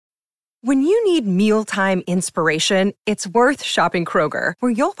When you need mealtime inspiration, it's worth shopping Kroger,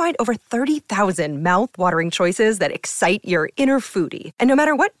 where you'll find over 30,000 mouth-watering choices that excite your inner foodie. And no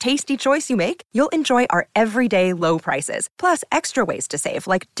matter what tasty choice you make, you'll enjoy our everyday low prices, plus extra ways to save,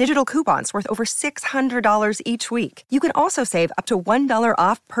 like digital coupons worth over $600 each week. You can also save up to $1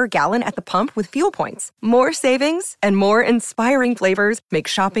 off per gallon at the pump with fuel points. More savings and more inspiring flavors make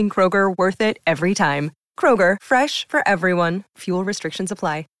shopping Kroger worth it every time. Kroger, fresh for everyone. Fuel restrictions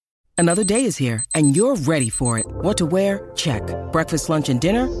apply. Another day is here, and you're ready for it. What to wear? Check. Breakfast, lunch, and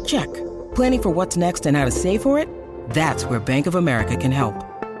dinner? Check. Planning for what's next and how to save for it? That's where Bank of America can help.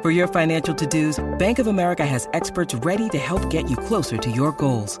 For your financial to-dos, Bank of America has experts ready to help get you closer to your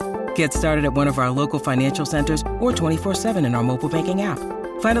goals. Get started at one of our local financial centers or 24/7 in our mobile banking app.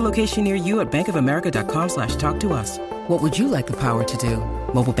 Find a location near you at bankofamerica.com/talktous. What would you like the power to do?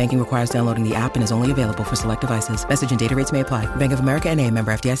 Mobile banking requires downloading the app and is only available for select devices. Message and data rates may apply. Bank of America N.A.,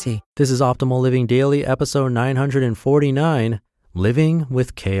 member FDIC. This is Optimal Living Daily, episode 949, Living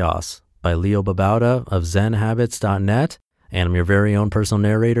with Chaos by Leo Babauta of ZenHabits.net. And I'm your very own personal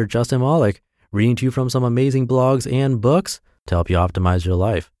narrator, Justin Malik, reading to you from some amazing blogs and books to help you optimize your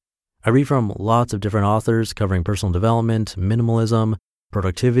life. I read from lots of different authors covering personal development, minimalism,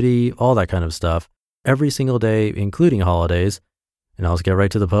 productivity, all that kind of stuff, every single day, including holidays. And I'll just get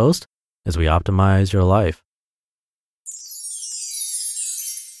right to the post as we optimize your life.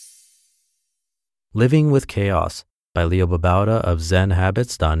 Living with Chaos by Leo Babauta of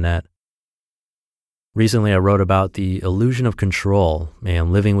ZenHabits.net. Recently, I wrote about the illusion of control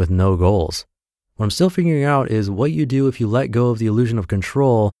and living with no goals. What I'm still figuring out is what you do if you let go of the illusion of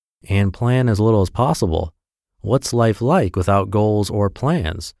control and plan as little as possible. What's life like without goals or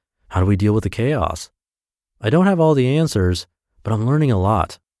plans? How do we deal with the chaos? I don't have all the answers, but I'm learning a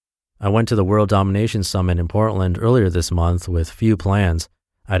lot. I went to the World Domination Summit in Portland earlier this month with few plans.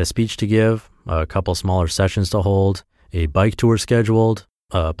 I had a speech to give, a couple smaller sessions to hold, a bike tour scheduled,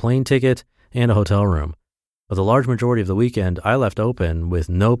 a plane ticket, and a hotel room. But the large majority of the weekend I left open with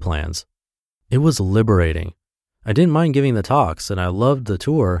no plans. It was liberating. I didn't mind giving the talks and I loved the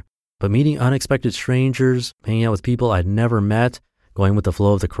tour, but meeting unexpected strangers, hanging out with people I'd never met, going with the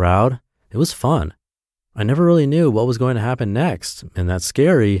flow of the crowd, it was fun. I never really knew what was going to happen next, and that's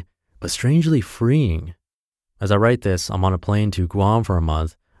scary, but strangely freeing. As I write this, I'm on a plane to Guam for a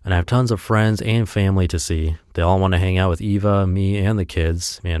month, and I have tons of friends and family to see. They all want to hang out with Eva, me, and the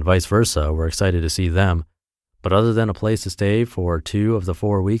kids, and vice versa. We're excited to see them. But other than a place to stay for 2 of the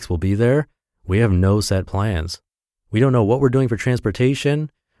 4 weeks we'll be there, we have no set plans. We don't know what we're doing for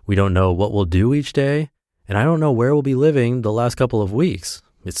transportation. We don't know what we'll do each day. And I don't know where we'll be living the last couple of weeks.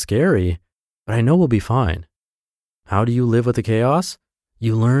 It's scary, but I know we'll be fine. How do you live with the chaos?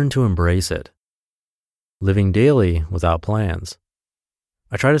 You learn to embrace it. Living daily without plans.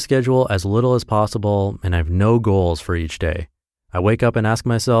 I try to schedule as little as possible, and I have no goals for each day. I wake up and ask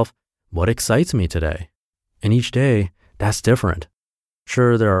myself, what excites me today? And each day, that's different.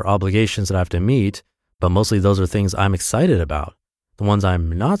 Sure, there are obligations that I have to meet, but mostly those are things I'm excited about. The ones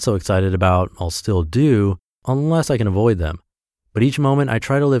I'm not so excited about, I'll still do, unless I can avoid them. But each moment I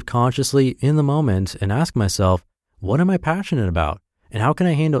try to live consciously in the moment and ask myself, what am I passionate about? And how can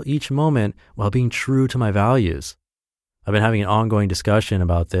I handle each moment while being true to my values? I've been having an ongoing discussion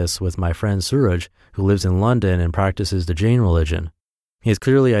about this with my friend Suraj, who lives in London and practices the Jain religion. He has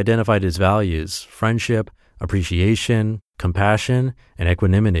clearly identified his values: friendship, appreciation, compassion, and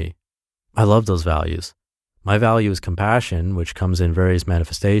equanimity. I love those values. My value is compassion, which comes in various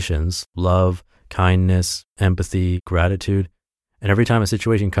manifestations: love, kindness, empathy, gratitude. And every time a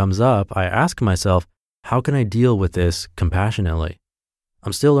situation comes up, I ask myself, how can I deal with this compassionately?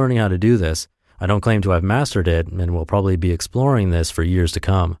 I'm still learning how to do this. I don't claim to have mastered it, and will probably be exploring this for years to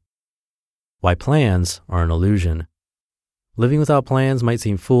come. Why plans are an illusion. Living without plans might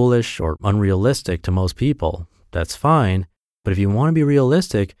seem foolish or unrealistic to most people. That's fine, but if you want to be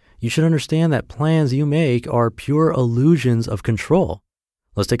realistic, you should understand that plans you make are pure illusions of control.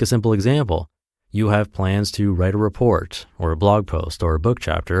 Let's take a simple example. You have plans to write a report or a blog post or a book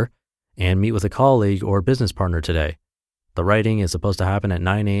chapter and meet with a colleague or business partner today. The writing is supposed to happen at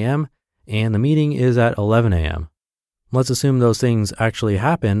 9 a.m. and the meeting is at 11 a.m. Let's assume those things actually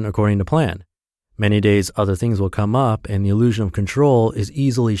happen according to plan. Many days other things will come up and the illusion of control is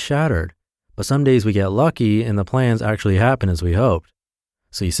easily shattered. But some days we get lucky and the plans actually happen as we hoped.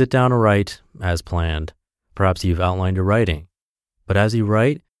 So you sit down to write as planned. Perhaps you've outlined your writing. But as you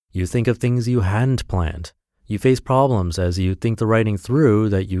write, you think of things you hadn't planned. You face problems as you think the writing through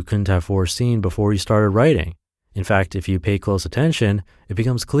that you couldn't have foreseen before you started writing. In fact, if you pay close attention, it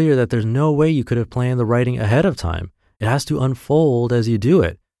becomes clear that there's no way you could have planned the writing ahead of time. It has to unfold as you do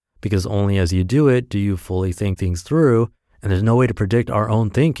it. because only as you do it do you fully think things through, and there's no way to predict our own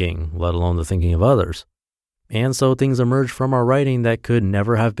thinking, let alone the thinking of others. And so things emerge from our writing that could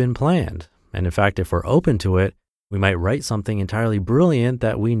never have been planned. And in fact, if we're open to it, we might write something entirely brilliant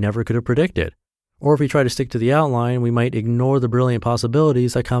that we never could have predicted. Or if we try to stick to the outline, we might ignore the brilliant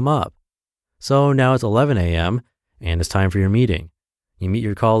possibilities that come up. So now it's 11 a.m. and it's time for your meeting. You meet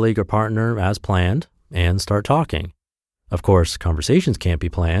your colleague or partner as planned and start talking. Of course, conversations can't be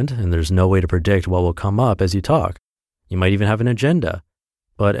planned, and there's no way to predict what will come up as you talk. You might even have an agenda.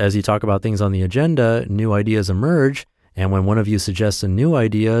 But as you talk about things on the agenda, new ideas emerge, and when one of you suggests a new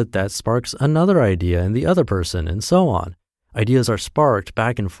idea, that sparks another idea in the other person, and so on. Ideas are sparked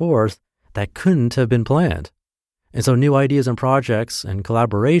back and forth that couldn't have been planned. And so new ideas and projects and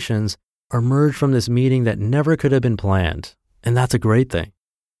collaborations emerge from this meeting that never could have been planned, and that's a great thing.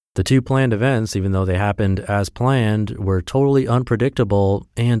 The two planned events, even though they happened as planned, were totally unpredictable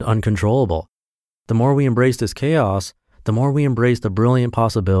and uncontrollable. The more we embrace this chaos, the more we embrace the brilliant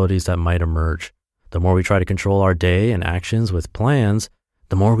possibilities that might emerge. The more we try to control our day and actions with plans,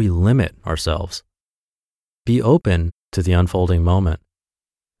 the more we limit ourselves. Be open to the unfolding moment.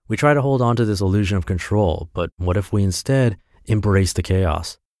 We try to hold on to this illusion of control, but what if we instead embrace the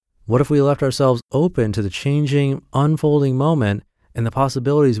chaos? What if we left ourselves open to the changing, unfolding moment and the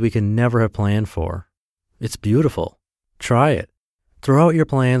possibilities we can never have planned for? It's beautiful. Try it. Throw out your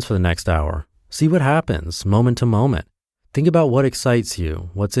plans for the next hour. See what happens moment to moment. Think about what excites you,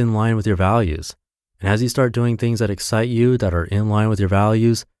 what's in line with your values. And as you start doing things that excite you, that are in line with your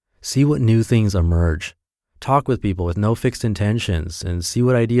values, see what new things emerge. Talk with people with no fixed intentions and see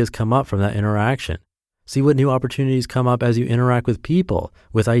what ideas come up from that interaction. See what new opportunities come up as you interact with people,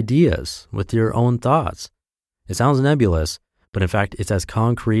 with ideas, with your own thoughts. It sounds nebulous, but in fact, it's as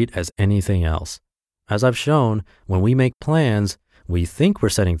concrete as anything else. As I've shown, when we make plans, we think we're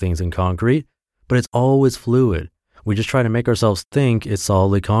setting things in concrete, but it's always fluid. We just try to make ourselves think it's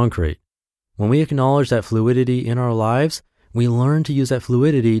solidly concrete. When we acknowledge that fluidity in our lives, we learn to use that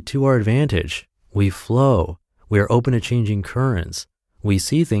fluidity to our advantage. We flow. We are open to changing currents. We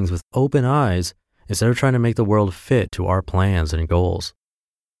see things with open eyes instead of trying to make the world fit to our plans and goals.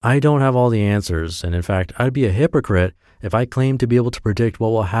 I don't have all the answers, and in fact, I'd be a hypocrite if I claimed to be able to predict what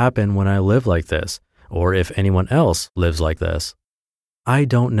will happen when I live like this, or if anyone else lives like this. I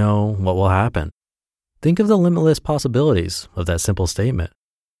don't know what will happen. Think of the limitless possibilities of that simple statement.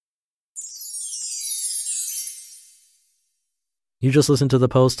 You just listened to the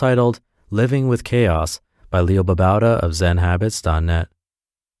post titled Living with Chaos by Leo Babauta of ZenHabits.net.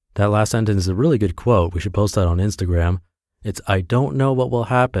 That last sentence is a really good quote. We should post that on Instagram. It's, I don't know what will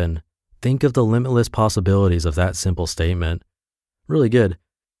happen. Think of the limitless possibilities of that simple statement. Really good.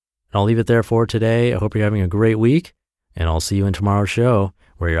 And I'll leave it there for today. I hope you're having a great week, and I'll see you in tomorrow's show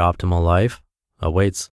where your optimal life awaits.